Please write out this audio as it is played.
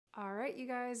All right, you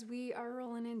guys, we are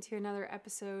rolling into another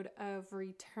episode of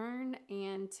Return,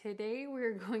 and today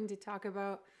we're going to talk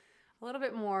about a little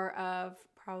bit more of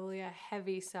probably a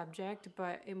heavy subject,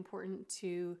 but important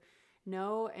to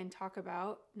know and talk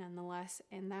about nonetheless,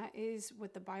 and that is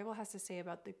what the Bible has to say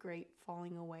about the great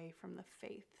falling away from the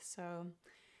faith. So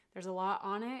there's a lot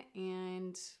on it,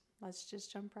 and let's just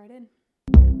jump right in.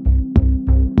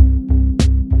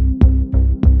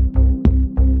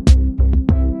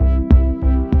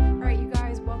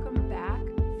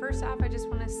 First off, I just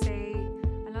want to say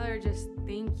another just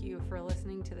thank you for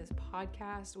listening to this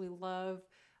podcast. We love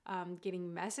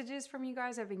getting messages from you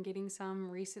guys. I've been getting some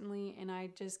recently, and I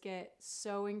just get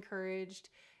so encouraged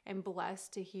and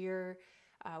blessed to hear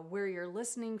where you're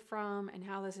listening from and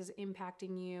how this is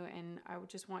impacting you. And I would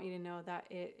just want you to know that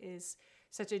it is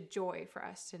such a joy for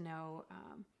us to know,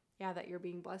 that you're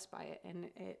being blessed by it, and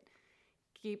it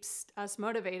keeps us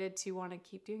motivated to want to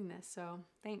keep doing this. So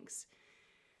thanks.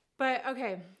 But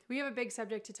okay, we have a big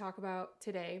subject to talk about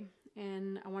today,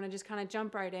 and I want to just kind of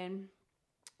jump right in.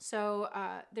 So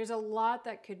there's a lot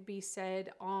that could be said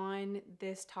on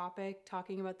this topic,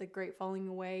 talking about the great falling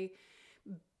away,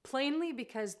 plainly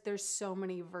because there's so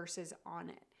many verses on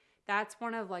it. That's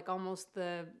one of like almost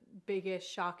the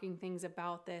biggest shocking things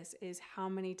about this is how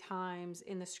many times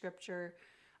in the scripture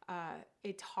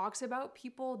it talks about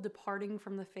people departing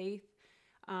from the faith.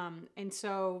 And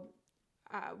so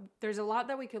there's a lot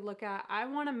that we could look at. I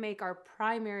want to make our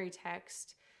primary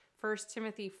text 1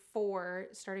 Timothy 4,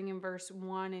 starting in verse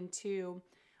 1 and 2,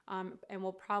 and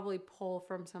we'll probably pull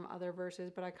from some other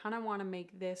verses, but I kind of want to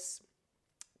make this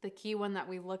the key one that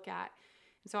we look at.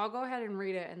 And so I'll go ahead and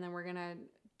read it, and then we're going to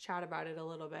chat about it a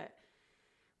little bit.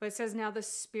 But it says, "Now the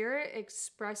Spirit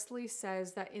expressly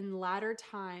says that in latter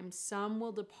times some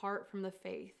will depart from the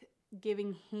faith,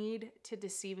 giving heed to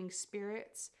deceiving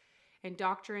spirits and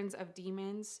doctrines of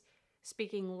demons,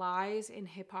 speaking lies and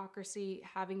hypocrisy,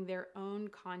 having their own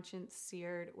conscience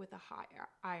seared with a hot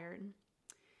iron."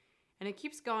 And it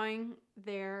keeps going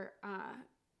there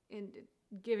and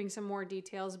giving some more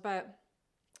details. But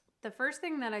the first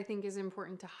thing that I think is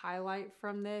important to highlight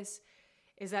from this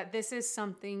is that this is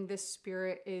something the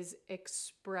Spirit is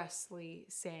expressly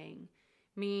saying,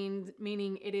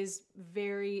 meaning it is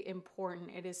very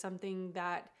important. It is something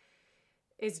that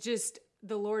is just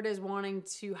the Lord is wanting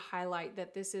to highlight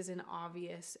that this is an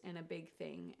obvious and a big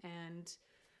thing. And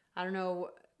I don't know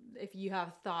if you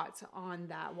have thoughts on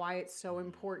that, why it's so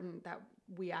important that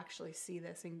we actually see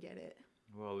this and get it.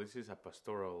 Well, this is a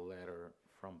pastoral letter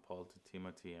from Paul to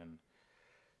Timothy, and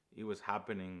it was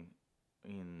happening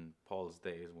in Paul's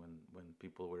days when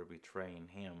people were betraying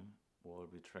him or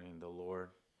betraying the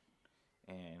Lord.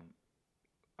 And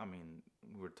I mean,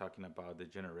 we're talking about the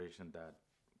generation that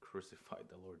crucified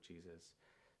the Lord Jesus.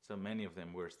 So many of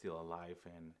them were still alive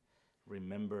and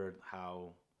remembered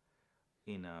how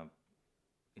in a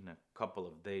couple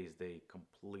of days they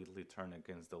completely turned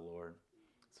against the Lord.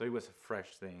 So it was a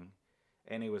fresh thing,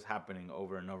 and it was happening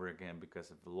over and over again because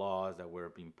of laws that were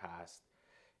being passed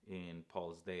in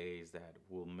Paul's days that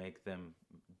will make them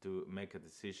make a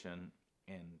decision.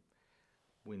 And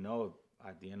we know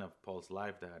at the end of Paul's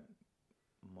life that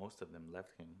most of them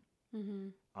left him. Mm-hmm.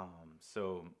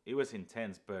 So it was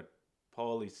intense, but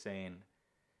Paul is saying,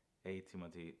 "Hey,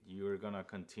 Timothy, you're going to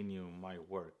continue my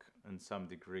work in some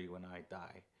degree when I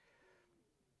die.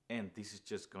 And this is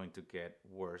just going to get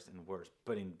worse and worse.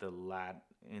 But in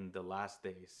the last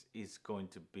days, it's going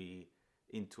to be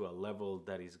into a level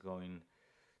that is going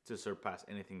to surpass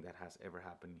anything that has ever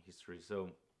happened in history."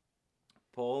 So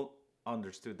Paul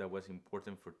understood that was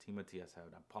important for Timothy as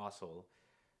an apostle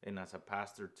and as a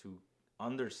pastor to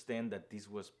understand that this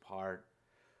was part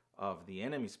of the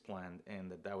enemy's plan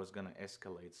and that was going to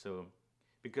escalate. So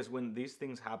because when these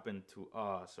things happen to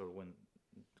us or when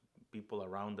people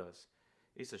around us,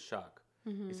 it's a shock.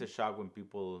 Mm-hmm. It's a shock when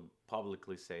people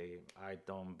publicly say, "I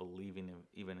don't believe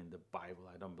even in the Bible.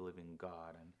 I don't believe in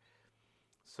God." And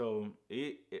so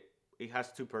it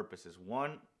has two purposes.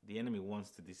 One, the enemy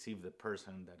wants to deceive the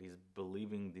person that is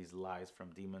believing these lies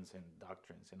from demons and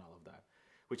doctrines and all of that,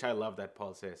 which I love that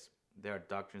Paul says there are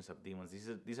doctrines of demons.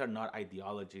 These are not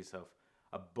ideologies of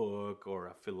a book or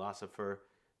a philosopher.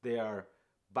 They are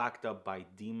backed up by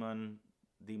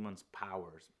demons'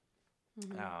 powers.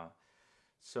 Mm-hmm.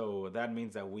 So that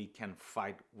means that we can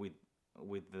fight with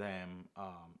them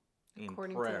in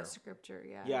according prayer. To the scripture,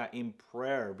 yeah. Yeah, in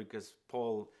prayer, because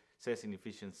Paul says in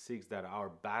Ephesians 6 that our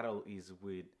battle is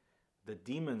with the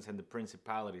demons and the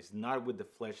principalities, not with the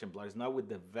flesh and blood. It's not with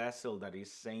the vessel that is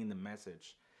saying the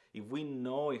message. If we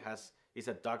know it's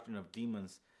a doctrine of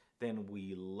demons, then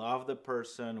we love the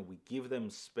person, we give them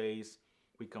space,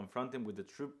 We confront them with the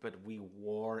truth, but we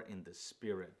war in the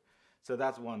spirit. So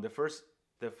that's one. The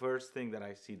first thing that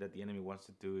I see that the enemy wants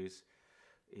to do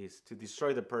is to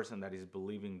destroy the person that is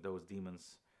believing those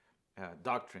demons'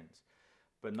 doctrines.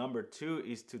 But number two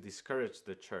is to discourage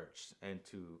the church and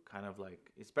to kind of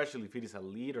like, especially if it is a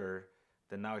leader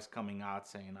that now is coming out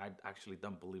saying, I actually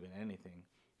don't believe in anything.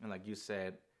 And like you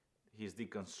said, he's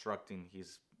deconstructing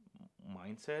his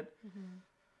mindset. Mm-hmm.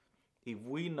 If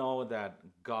we know that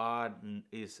God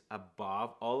is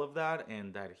above all of that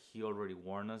and that he already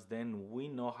warned us, then we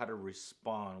know how to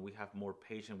respond. We have more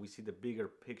patience. We see the bigger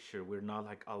picture. We're not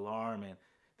like alarmed and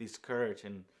discouraged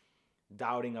and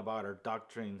doubting about our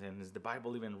doctrines and is the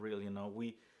Bible even real?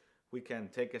 We can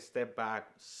take a step back,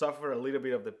 suffer a little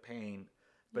bit of the pain,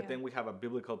 but then we have a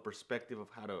biblical perspective of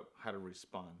how to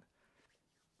respond.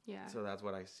 Yeah. So that's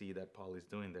what I see that Paul is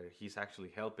doing there. He's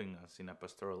actually helping us in a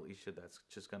pastoral issue that's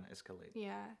just going to escalate.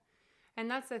 Yeah. And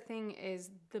that's the thing, is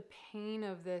the pain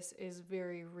of this is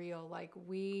very real. Like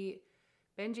Benji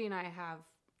and I have,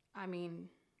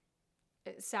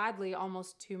 sadly,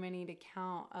 almost too many to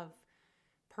count of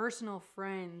personal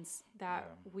friends that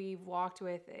we've walked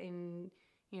with in,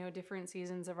 different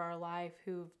seasons of our life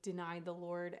who've denied the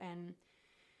Lord. And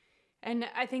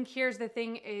I think here's the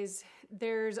thing is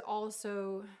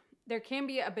there can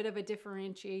be a bit of a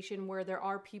differentiation where there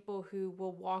are people who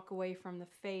will walk away from the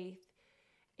faith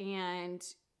and,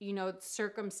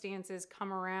 circumstances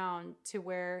come around to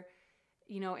where,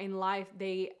 in life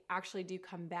they actually do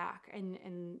come back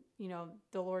and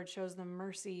the Lord shows them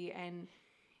mercy and,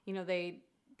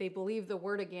 they believe the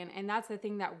word again. And that's the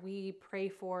thing that we pray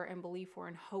for and believe for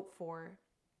and hope for.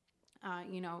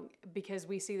 Because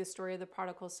we see the story of the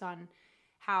prodigal son,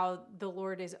 how the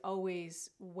Lord is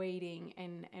always waiting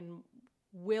and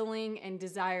willing and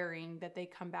desiring that they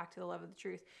come back to the love of the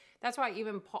truth. That's why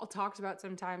even Paul talks about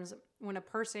sometimes when a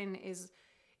person is,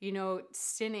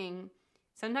 sinning,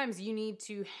 sometimes you need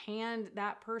to hand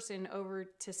that person over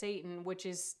to Satan, which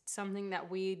is something that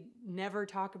we never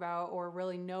talk about or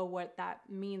really know what that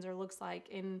means or looks like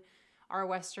in our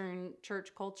Western church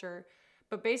culture.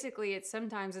 But basically,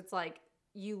 sometimes it's like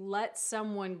you let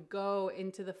someone go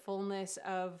into the fullness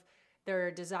of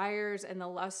their desires and the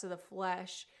lusts of the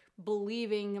flesh,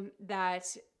 believing that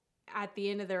at the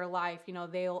end of their life,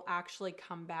 they'll actually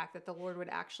come back, that the Lord would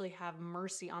actually have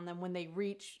mercy on them when they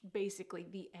reach basically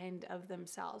the end of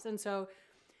themselves. And so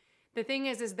the thing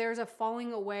is there's a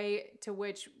falling away to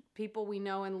which people we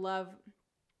know and love,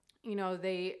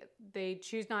 they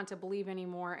choose not to believe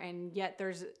anymore. And yet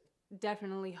there's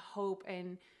definitely hope,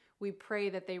 and we pray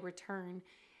that they return.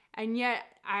 And yet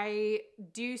I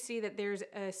do see that there's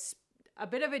a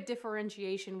bit of a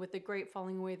differentiation with the great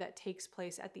falling away that takes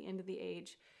place at the end of the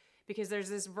age, because there's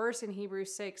this verse in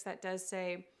Hebrews 6 that does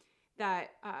say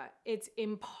that it's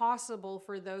impossible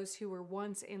for those who were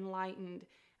once enlightened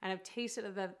and have tasted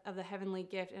of the heavenly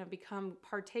gift and have become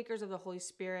partakers of the Holy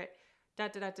Spirit,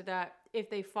 if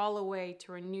they fall away,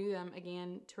 to renew them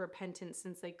again to repentance,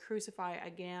 since they crucify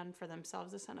again for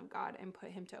themselves the Son of God and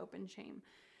put him to open shame.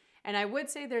 And I would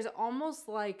say there's almost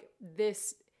like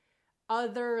this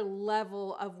other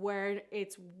level of where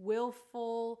it's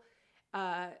willful.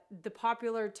 The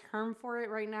popular term for it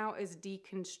right now is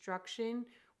deconstruction,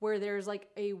 where there's like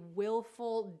a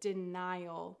willful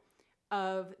denial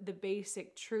of the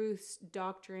basic truths,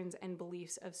 doctrines, and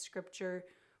beliefs of Scripture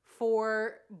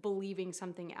for believing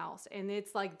something else. And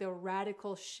it's like the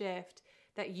radical shift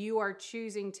that you are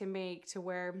choosing to make, to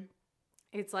where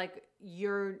it's like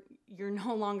you're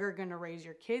no longer going to raise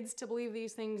your kids to believe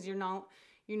these things. You no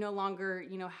longer,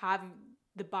 have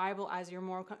the Bible as your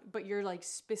moral, but you're like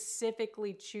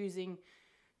specifically choosing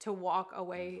to walk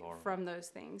away from those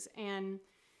things. And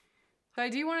so I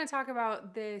do want to talk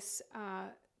about this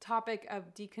topic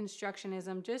of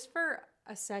deconstructionism just for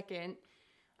a second,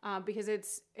 because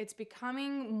it's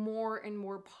becoming more and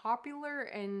more popular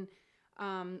and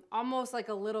almost like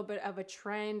a little bit of a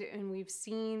trend. And we've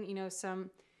seen,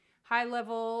 some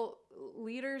high-level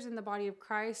leaders in the body of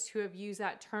Christ who have used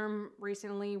that term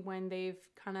recently when they've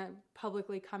kind of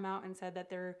publicly come out and said that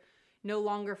they're no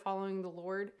longer following the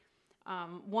Lord.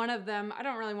 One of them, I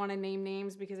don't really want to name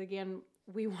names because, again,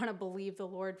 we want to believe the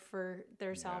Lord for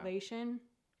their salvation,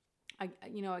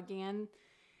 again.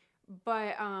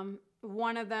 But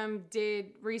one of them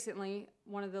did recently,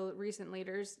 one of the recent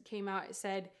leaders came out and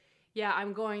said, yeah,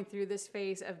 I'm going through this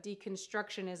phase of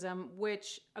deconstructionism,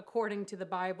 which according to the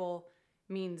Bible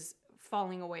means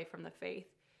falling away from the faith.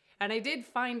 And I did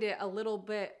find it a little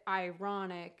bit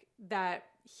ironic that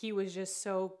he was just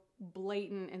so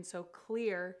blatant and so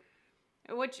clear,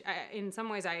 which in some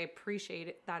ways I appreciate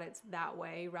it, that it's that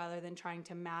way rather than trying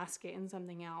to mask it in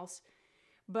something else.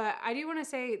 But I do want to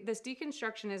say this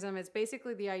deconstructionism is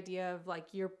basically the idea of like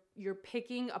you're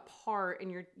picking apart and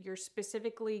you're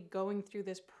specifically going through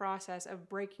this process of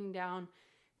breaking down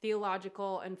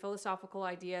theological and philosophical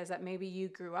ideas that maybe you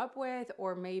grew up with,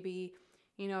 or maybe,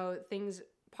 you know,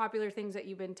 popular things that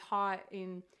you've been taught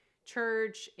in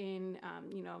church, in,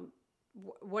 you know,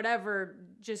 whatever,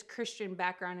 just Christian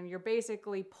background. And you're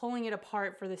basically pulling it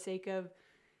apart for the sake of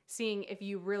seeing if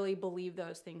you really believe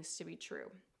those things to be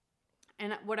true.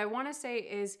 And what I want to say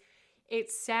is it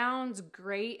sounds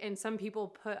great, and some people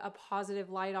put a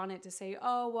positive light on it to say,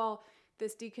 oh, well,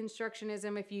 this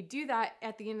deconstructionism, if you do that,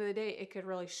 at the end of the day, it could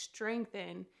really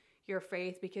strengthen your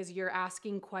faith because you're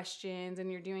asking questions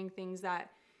and you're doing things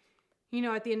that, you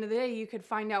know, at the end of the day, you could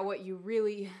find out what you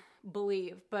really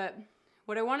believe. But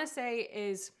what I want to say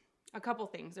is a couple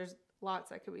things. There's lots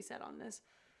that could be said on this.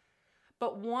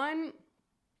 But one,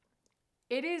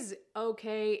 it is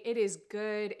okay, it is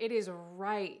good, it is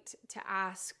right to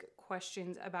ask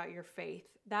questions about your faith.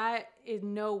 That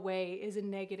in no way is a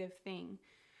negative thing.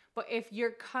 But if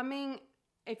you're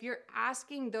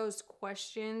asking those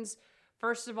questions,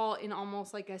 first of all, in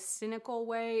almost like a cynical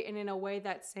way, and in a way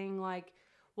that's saying like,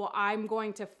 well, I'm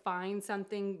going to find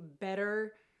something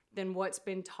better than what's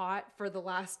been taught for the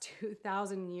last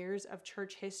 2,000 years of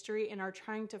church history, and are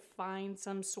trying to find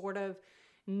some sort of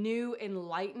new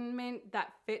enlightenment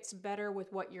that fits better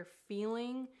with what you're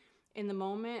feeling in the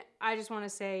moment, I just want to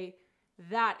say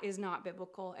that is not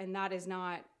biblical, and that is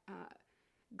not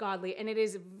godly. And it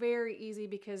is very easy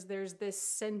because there's this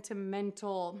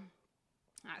sentimentalism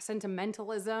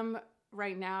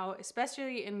right now,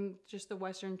 especially in just the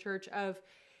Western church, of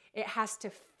it has to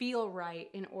feel right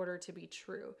in order to be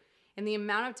true. And the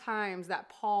amount of times that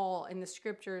Paul in the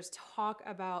scriptures talk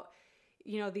about,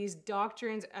 you know, these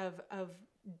doctrines of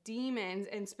demons,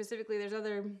 and specifically there's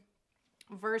other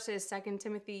verses, 2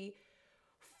 Timothy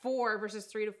 4 verses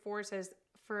 3-4 says,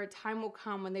 for a time will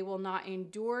come when they will not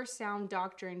endure sound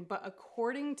doctrine, but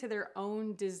according to their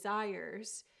own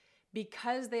desires,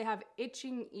 because they have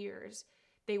itching ears,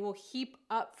 they will heap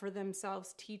up for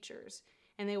themselves teachers,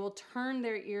 and they will turn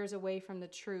their ears away from the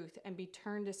truth and be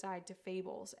turned aside to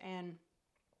fables. And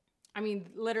I mean,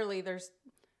 literally there's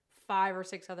 5 or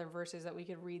 6 other verses that we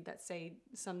could read that say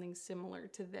something similar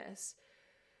to this.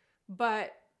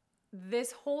 But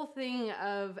this whole thing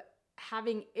of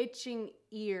having itching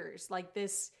ears, like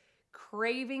this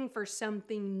craving for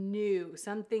something new,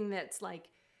 something that's like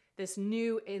this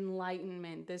new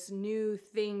enlightenment, this new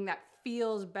thing that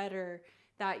feels better,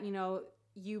 that, you know,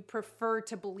 you prefer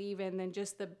to believe in than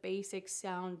just the basic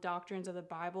sound doctrines of the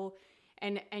Bible,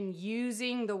 and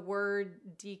using the word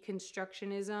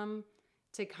deconstructionism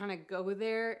to kind of go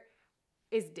there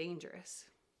is dangerous.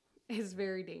 It's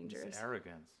very dangerous.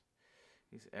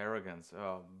 It's arrogance.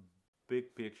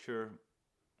 Big picture,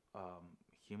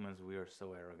 humans, we are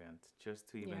so arrogant just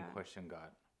to even question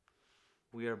God.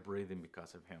 We are breathing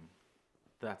because of him.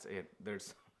 That's it.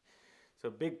 So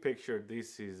big picture,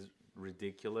 this is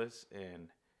ridiculous, and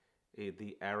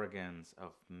the arrogance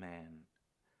of man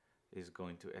is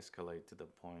going to escalate to the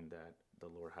point that the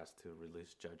Lord has to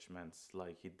release judgments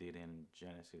like he did in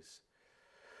Genesis,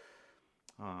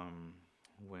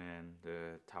 when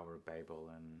the Tower of Babel,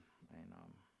 and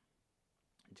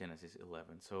Genesis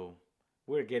 11. So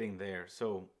we're getting there.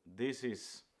 So this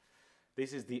is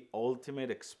the ultimate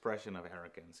expression of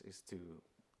arrogance, is to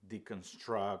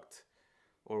deconstruct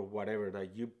or whatever,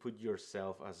 that you put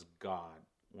yourself as God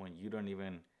when you don't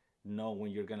even know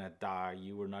when you're gonna die.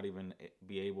 You will not even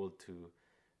be able to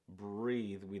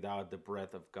breathe without the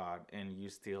breath of God, and you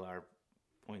still are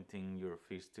pointing your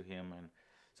fist to him. And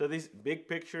so this big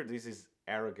picture, this is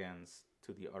arrogance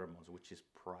to the uttermost, which is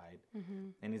pride.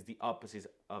 And it's the opposite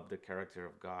of the character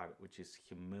of God, which is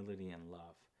humility and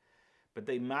love. But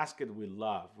they mask it with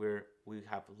love, where we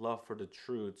have love for the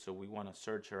truth, so we want to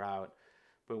search her out.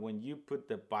 But when you put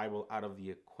the Bible out of the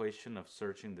equation of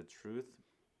searching the truth,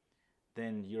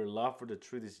 then your love for the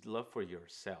truth is love for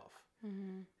yourself.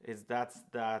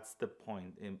 That's the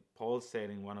point. And Paul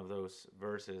said in one of those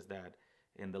verses that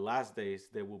in the last days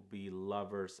there will be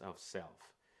lovers of self.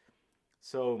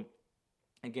 So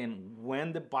again,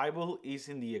 when the Bible is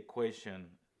in the equation,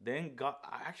 then God,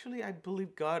 actually I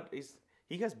believe God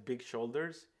he has big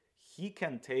shoulders. He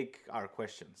can take our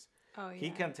questions. Oh, yeah. He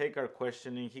can take our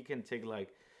questioning. He can take,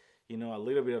 like, a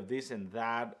little bit of this and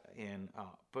that. And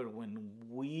but when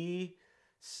we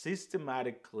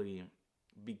systematically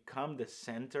become the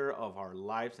center of our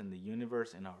lives and the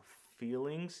universe and our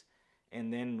feelings,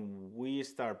 and then we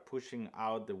start pushing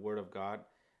out the Word of God,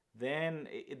 then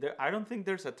I don't think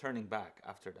there's a turning back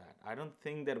after that. I don't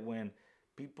think that when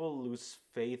people lose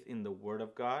faith in the Word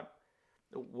of God,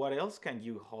 what else can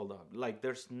you hold up? Like,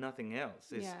 there's nothing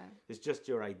else. It's just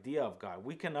your idea of God.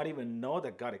 We cannot even know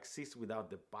that God exists without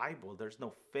the Bible. There's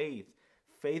no faith.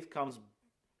 Faith comes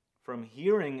from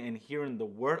hearing, and hearing the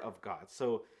word of God.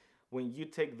 So when you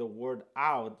take the word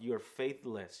out, you're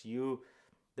faithless.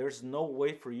 There's no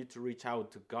way for you to reach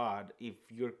out to God if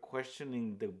you're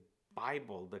questioning the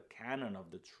Bible, the canon of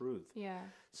the truth. Yeah.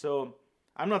 So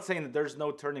I'm not saying that there's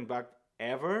no turning back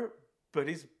ever, but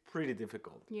it's pretty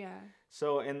difficult. Yeah.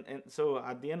 So and so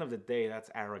at the end of the day,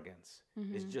 that's arrogance.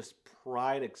 Mm-hmm. It's just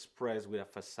pride expressed with a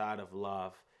facade of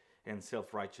love and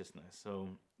self-righteousness. So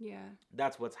yeah,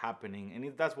 that's what's happening,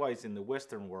 and that's why it's in the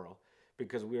Western world,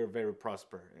 because we are very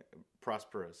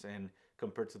prosperous and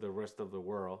compared to the rest of the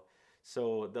world.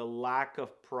 So the lack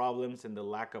of problems and the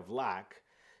lack of lack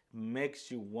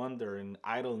makes you wonder in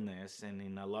idleness and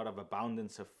in a lot of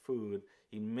abundance of food.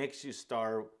 It makes you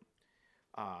start,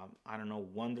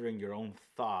 wondering your own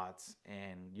thoughts,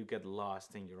 and you get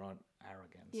lost in your own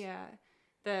arrogance. Yeah.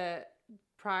 The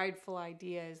prideful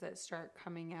ideas that start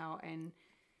coming out, and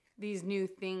these new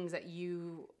things that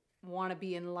you want to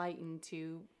be enlightened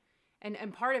to.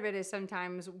 And part of it is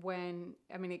sometimes when,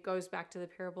 it goes back to the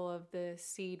parable of the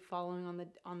seed falling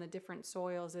on the different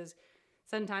soils, is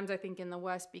sometimes I think in the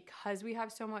West, because we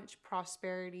have so much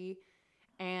prosperity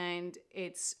and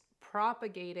it's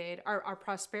propagated, our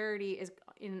prosperity is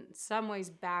in some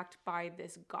ways backed by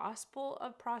this gospel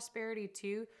of prosperity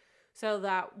too, so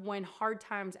that when hard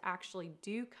times actually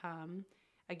do come,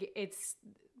 it's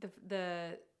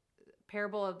the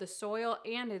parable of the soil,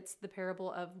 and it's the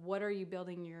parable of what are you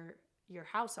building your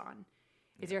house on?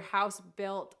 Is your house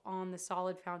built on the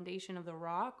solid foundation of the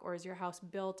rock, or is your house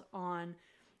built on,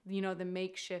 the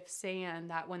makeshift sand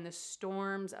that when the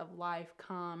storms of life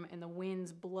come and the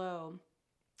winds blow,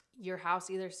 your house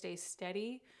either stays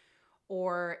steady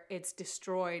or it's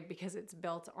destroyed because it's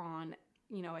built on,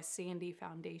 a sandy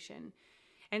foundation.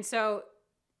 And so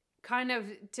kind of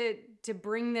to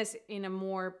bring this in a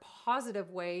more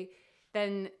positive way,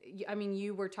 then,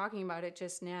 you were talking about it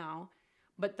just now,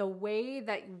 but the way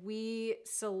that we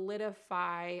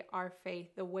solidify our faith,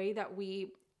 the way that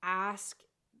we ask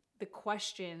the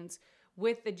questions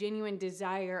with the genuine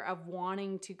desire of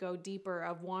wanting to go deeper,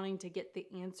 of wanting to get the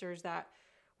answers that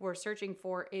we're searching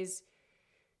for, is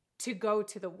to go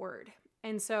to the word.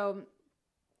 And so,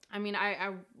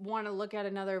 I want to look at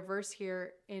another verse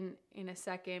here in a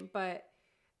second, but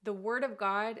the word of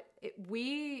God,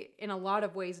 we in a lot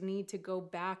of ways need to go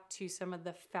back to some of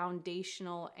the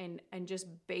foundational and just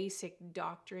basic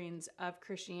doctrines of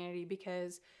Christianity,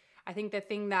 because I think the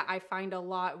thing that I find a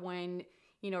lot when,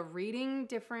 reading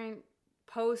different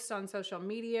posts on social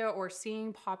media or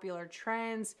seeing popular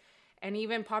trends, and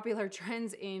even popular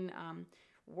trends in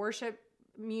worship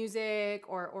music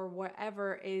or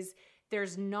whatever, is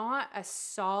there's not a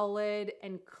solid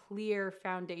and clear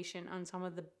foundation on some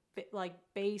of the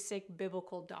basic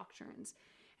biblical doctrines.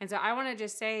 And so I want to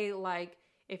just say,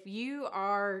 if you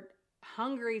are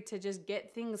hungry to just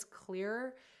get things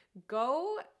clearer,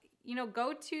 go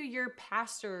to your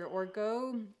pastor, or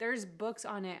there's books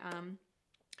on it.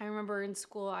 I remember in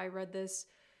school I read this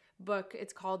book.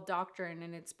 It's called Doctrine,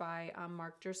 and it's by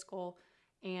Mark Driscoll.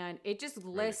 And it just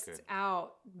lists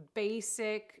out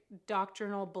basic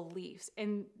doctrinal beliefs.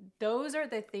 And those are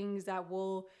the things that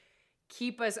will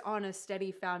keep us on a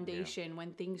steady foundation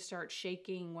when things start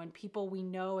shaking, when people we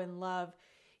know and love,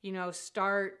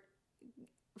 start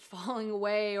falling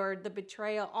away, or the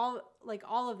betrayal,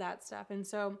 all of that stuff. And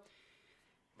so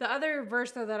the other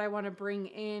verse, though, that I want to bring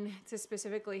in to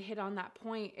specifically hit on that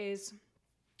point is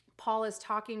Paul is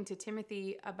talking to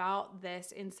Timothy about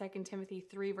this in 2 Timothy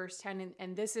 3, verse 10.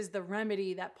 And this is the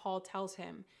remedy that Paul tells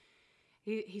him.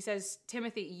 He says,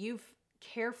 Timothy, you've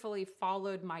carefully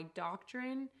followed my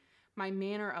doctrine, my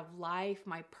manner of life,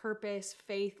 my purpose,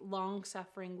 faith,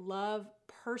 long-suffering, love,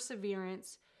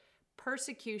 perseverance,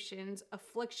 persecutions,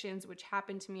 afflictions, which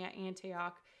happened to me at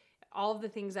Antioch, all of the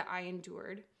things that I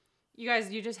endured. You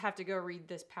guys, you just have to go read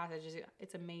this passage.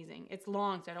 It's amazing. It's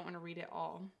long, so I don't want to read it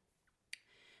all.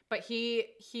 But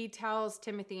he tells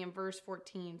Timothy in verse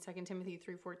 14, 2 Timothy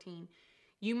 3:14,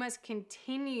 you must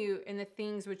continue in the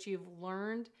things which you've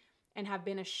learned and have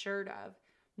been assured of,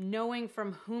 knowing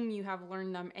from whom you have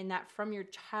learned them, and that from your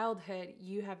childhood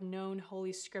you have known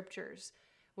holy scriptures,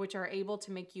 which are able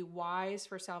to make you wise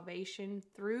for salvation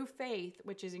through faith,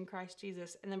 which is in Christ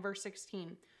Jesus. And then verse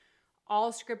 16,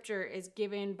 all scripture is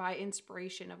given by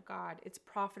inspiration of God. It's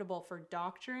profitable for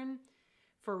doctrine,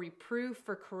 for reproof,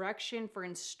 for correction, for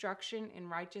instruction in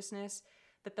righteousness,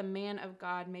 that the man of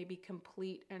God may be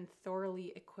complete and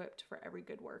thoroughly equipped for every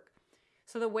good work.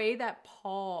 So the way that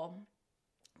Paul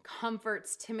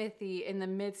comforts Timothy in the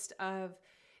midst of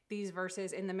these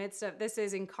verses, in the midst of, this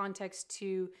is in context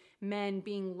to men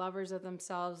being lovers of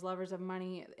themselves, lovers of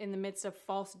money, in the midst of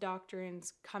false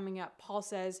doctrines coming up. Paul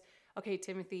says, okay,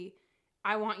 Timothy,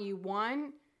 I want you,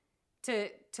 one, to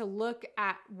look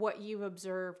at what you've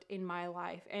observed in my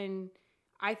life. And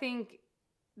I think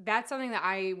that's something that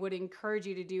I would encourage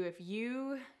you to do. If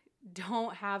you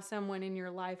don't have someone in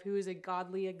your life who is a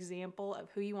godly example of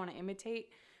who you want to imitate,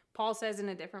 Paul says in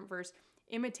a different verse,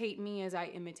 imitate me as I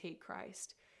imitate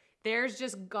Christ. There's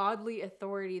just godly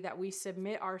authority that we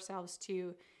submit ourselves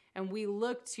to, and we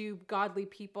look to godly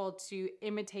people to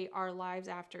imitate our lives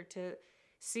after, to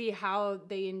see how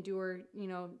they endure,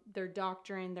 their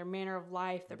doctrine, their manner of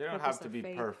life, their purpose of faith. They don't have to be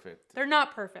perfect. They're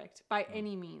not perfect by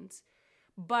any means.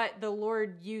 But the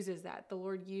Lord uses that. The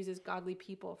Lord uses godly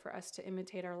people for us to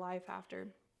imitate our life after.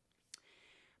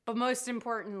 But most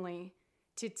importantly,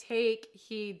 to take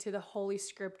heed to the Holy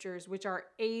Scriptures, which are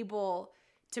able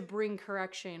to bring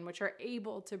correction, which are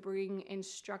able to bring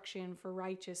instruction for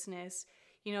righteousness.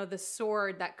 The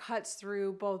sword that cuts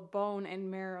through both bone and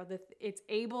marrow, it's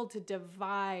able to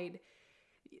divide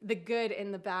the good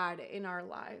and the bad in our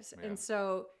lives. Yeah. And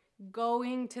so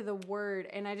going to the Word,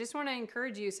 and I just want to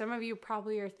encourage you, some of you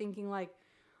probably are thinking like,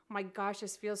 oh my gosh,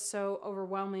 this feels so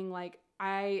overwhelming. Like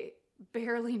I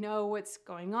barely know what's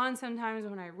going on sometimes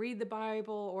when I read the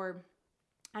Bible, or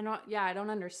I don't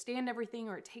understand everything,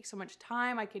 or it takes so much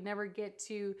time. I could never get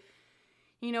to,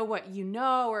 what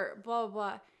or blah, blah,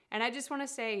 blah. And I just want to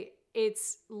say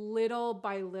it's little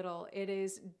by little. It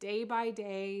is day by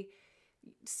day,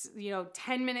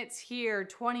 10 minutes here,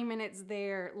 20 minutes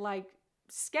there, like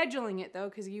scheduling it though,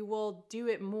 because you will do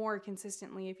it more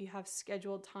consistently if you have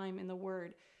scheduled time in the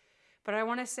Word. But I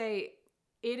want to say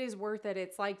it is worth it.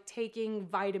 It's like taking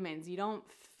vitamins. You don't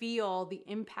feel the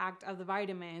impact of the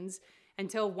vitamins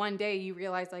until one day you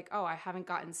realize like, oh, I haven't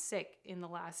gotten sick in the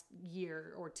last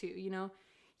year or two,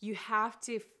 You have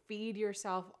to feed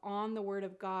yourself on the Word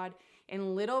of God,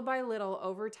 and little by little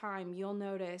over time, you'll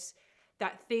notice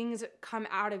that things come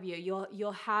out of you.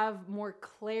 You'll have more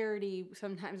clarity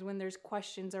sometimes when there's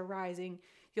questions arising.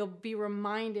 You'll be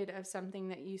reminded of something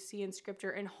that you see in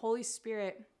Scripture, and Holy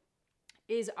Spirit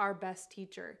is our best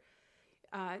teacher.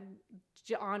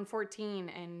 John 14,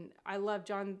 and I love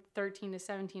John 13 to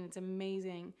 17. It's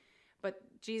amazing. But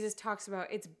Jesus talks about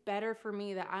it's better for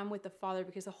me that I'm with the Father,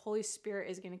 because the Holy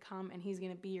Spirit is going to come and he's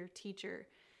going to be your teacher.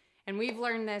 And we've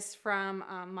learned this from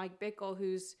Mike Bickle,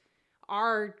 who's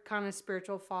our kind of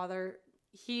spiritual father.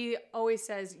 He always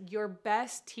says your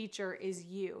best teacher is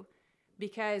you,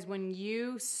 because when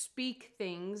you speak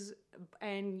things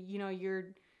and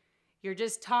you're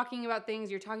just talking about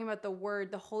things, you're talking about the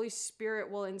Word, the Holy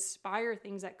Spirit will inspire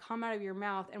things that come out of your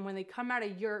mouth. And when they come out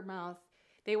of your mouth,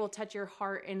 they will touch your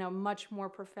heart in a much more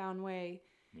profound way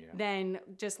than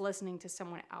just listening to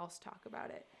someone else talk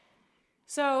about it.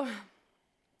 So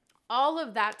all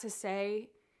of that to say,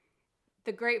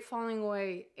 the Great Falling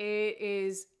Away, it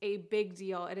is a big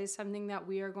deal. It is something that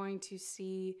we are going to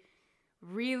see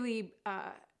really,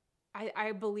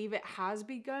 I believe it has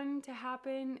begun to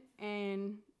happen,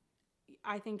 and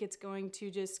I think it's going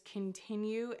to just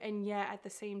continue. And yet at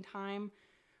the same time,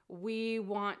 we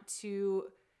want to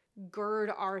gird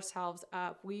ourselves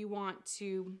up. We want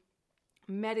to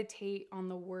meditate on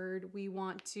the Word. We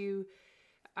want to,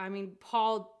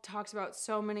 Paul talks about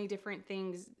so many different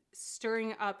things,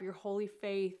 stirring up your holy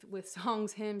faith with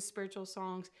songs, hymns, spiritual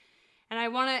songs. And I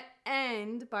want to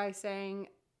end by saying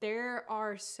there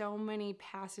are so many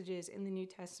passages in the New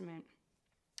Testament.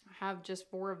 I have just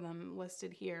 4 of them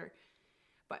listed here.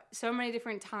 But so many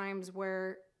different times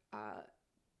where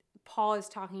Paul is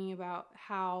talking about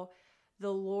how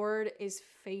the Lord is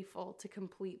faithful to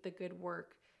complete the good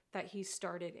work that he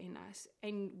started in us.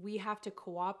 And we have to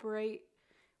cooperate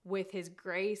with his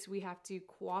grace. We have to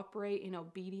cooperate in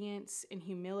obedience, in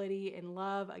humility, in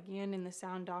love, again, in the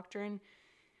sound doctrine.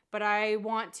 But I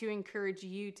want to encourage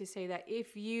you to say that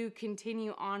if you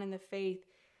continue on in the faith,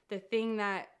 the thing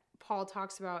that Paul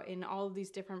talks about in all of these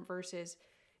different verses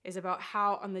is about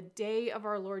how on the day of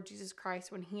our Lord Jesus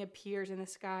Christ, when he appears in the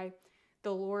sky,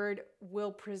 the Lord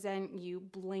will present you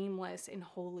blameless and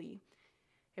holy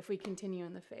if we continue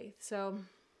in the faith. So,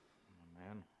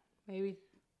 man, maybe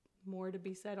more to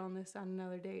be said on this on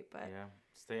another date, but yeah,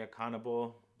 stay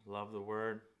accountable, love the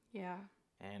Word. Yeah.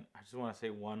 And I just want to say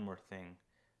one more thing.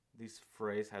 This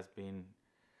phrase has been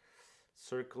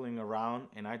circling around,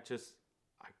 and I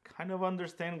kind of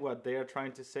understand what they are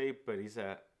trying to say, but it's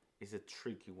a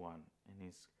tricky one. And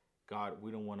it's, God,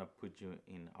 we don't want to put you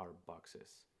in our boxes.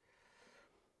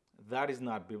 That is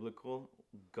not biblical.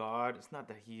 God, it's not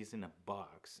that he's in a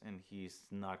box and he's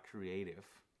not creative.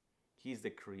 He's the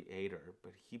creator,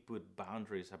 but he put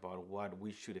boundaries about what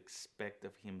we should expect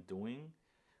of him doing,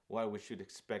 what we should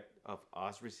expect of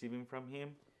us receiving from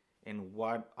him, and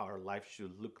what our life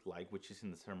should look like, which is in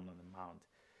the Sermon on the Mount.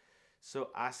 So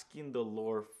asking the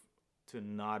Lord to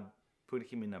not put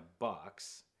him in a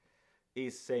box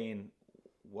is saying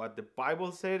what the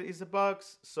Bible said is a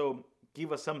box, so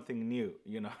give us something new,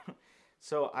 you know.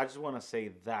 So I just want to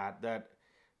say that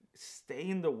stay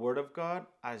in the Word of God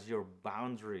as your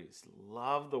boundaries.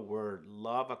 Love the Word,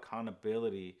 love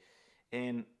accountability,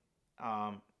 and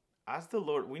ask the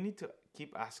Lord. We need to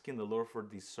keep asking the Lord for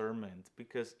discernment,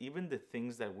 because even the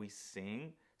things that we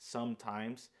sing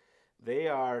sometimes they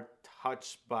are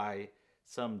touched by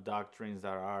some doctrines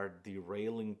that are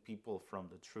derailing people from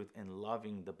the truth and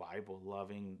loving the Bible,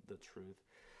 loving the truth.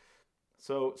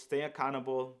 So stay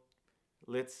accountable.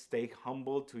 Let's stay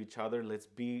humble to each other. Let's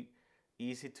be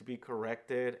easy to be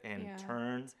corrected and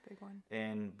turn that's a big one.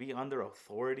 and be under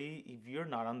authority. If you're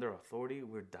not under authority,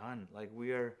 we're done. Like,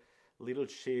 we are little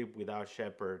sheep without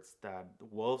shepherds that the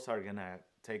wolves are gonna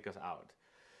take us out.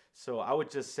 So I would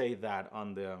just say that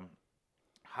on the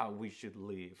how we should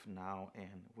live now,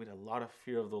 and with a lot of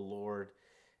fear of the Lord,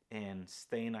 and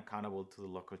staying accountable to the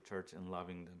local church and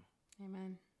loving them.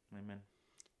 Amen. Amen.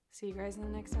 See you guys in the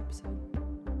next episode.